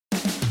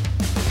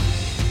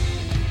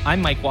I'm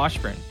Mike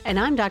Washburn. And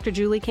I'm Dr.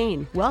 Julie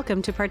Kane.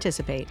 Welcome to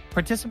Participate.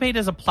 Participate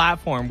is a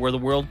platform where the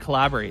world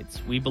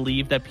collaborates. We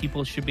believe that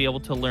people should be able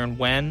to learn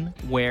when,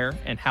 where,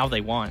 and how they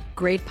want.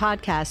 Great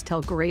podcasts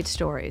tell great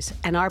stories,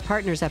 and our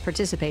partners at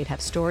Participate have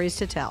stories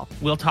to tell.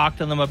 We'll talk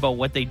to them about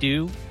what they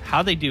do,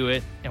 how they do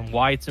it, and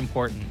why it's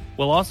important.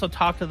 We'll also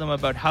talk to them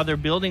about how they're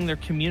building their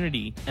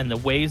community and the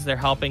ways they're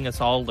helping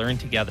us all learn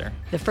together.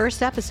 The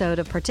first episode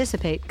of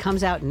Participate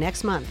comes out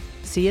next month.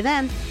 See you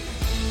then.